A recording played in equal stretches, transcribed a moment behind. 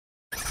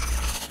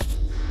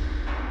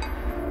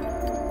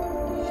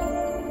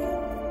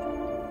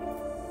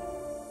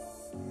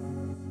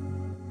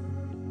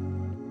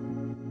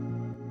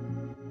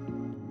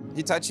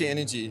Hitachi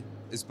Energy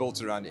is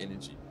built around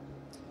energy.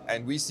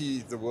 And we see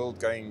the world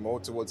going more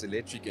towards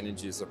electric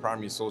energy as the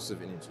primary source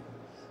of energy.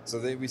 So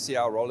there we see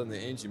our role in the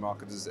energy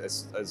market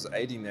as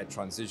aiding that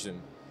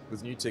transition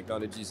with new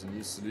technologies and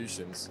new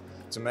solutions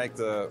to make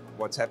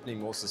what's happening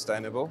more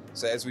sustainable.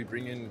 So as we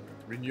bring in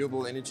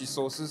renewable energy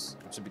sources,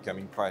 which are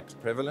becoming quite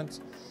prevalent,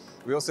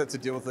 we also have to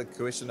deal with the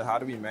question of how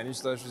do we manage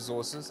those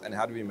resources and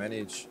how do we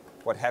manage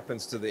what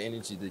happens to the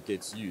energy that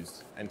gets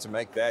used, and to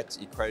make that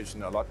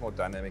equation a lot more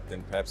dynamic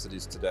than perhaps it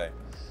is today.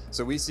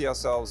 So we see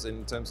ourselves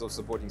in terms of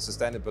supporting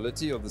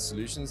sustainability of the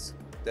solutions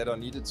that are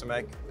needed to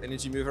make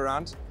energy move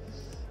around,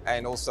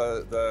 and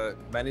also the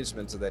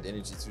management of that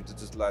energy through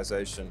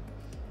digitalization,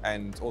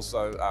 and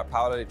also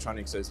power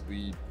electronics as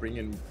we bring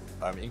in,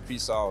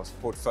 increase our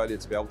portfolio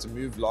to be able to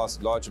move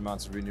large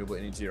amounts of renewable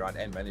energy around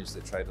and manage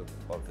the trade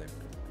of them.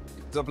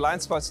 The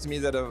blind spots to me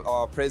that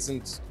are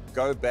present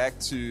go back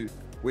to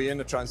we're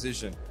in a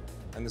transition,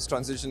 and this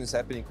transition is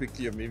happening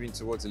quickly of moving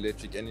towards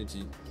electric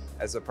energy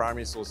as a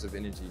primary source of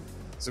energy.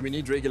 So we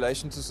need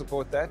regulation to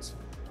support that.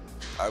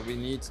 We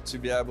need to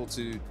be able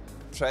to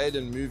trade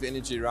and move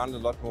energy around a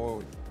lot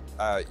more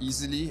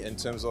easily in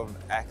terms of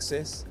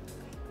access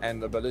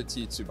and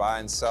ability to buy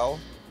and sell.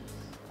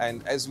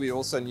 And as we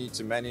also need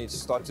to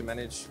start to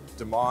manage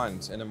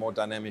demand in a more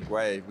dynamic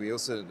way,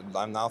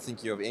 I'm now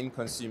thinking of end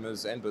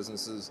consumers and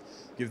businesses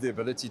give the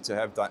ability to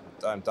have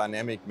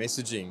dynamic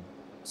messaging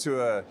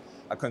to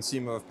a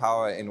consumer of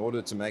power in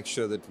order to make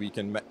sure that we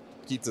can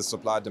keep the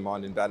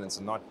supply-demand in balance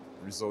and not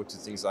resort to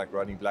things like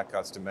running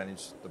blackouts to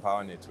manage the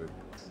power network.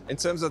 In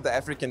terms of the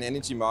African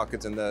energy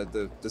market and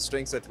the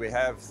strengths that we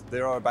have,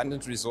 there are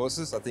abundant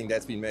resources. I think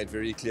that's been made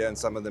very clear in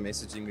some of the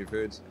messaging we've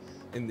heard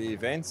in the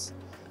events.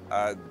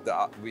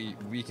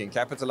 We can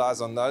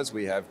capitalize on those.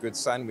 We have good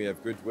sun, we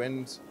have good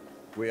wind,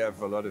 we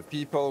have a lot of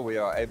people, we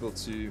are able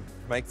to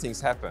make things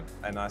happen.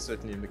 And I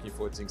certainly am looking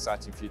forward to an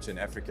exciting future in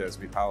Africa as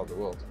we power the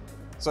world.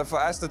 So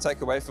for us to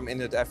take away from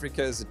ENET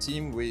Africa as a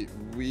team,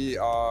 we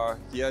are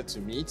here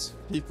to meet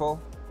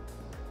people,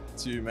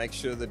 to make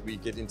sure that we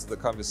get into the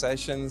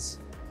conversations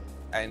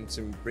and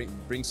to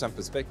bring some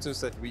perspectives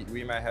that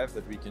we may have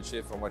that we can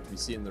share from what we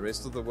see in the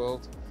rest of the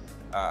world.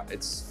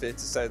 It's fair to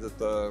say that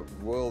the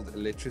world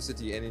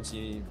electricity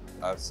energy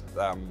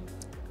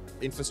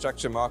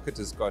infrastructure market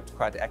has got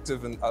quite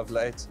active of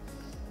late.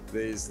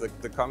 There's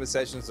the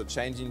conversations are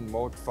changing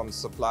more from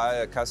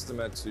supplier,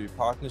 customer to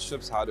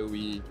partnerships. How do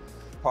we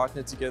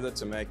partner together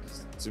to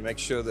make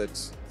sure that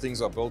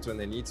things are built when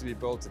they need to be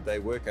built, that they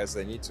work as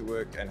they need to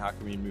work, and how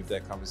can we move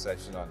that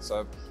conversation on?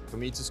 So for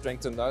me to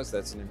strengthen those,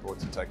 that's an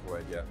important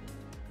takeaway here.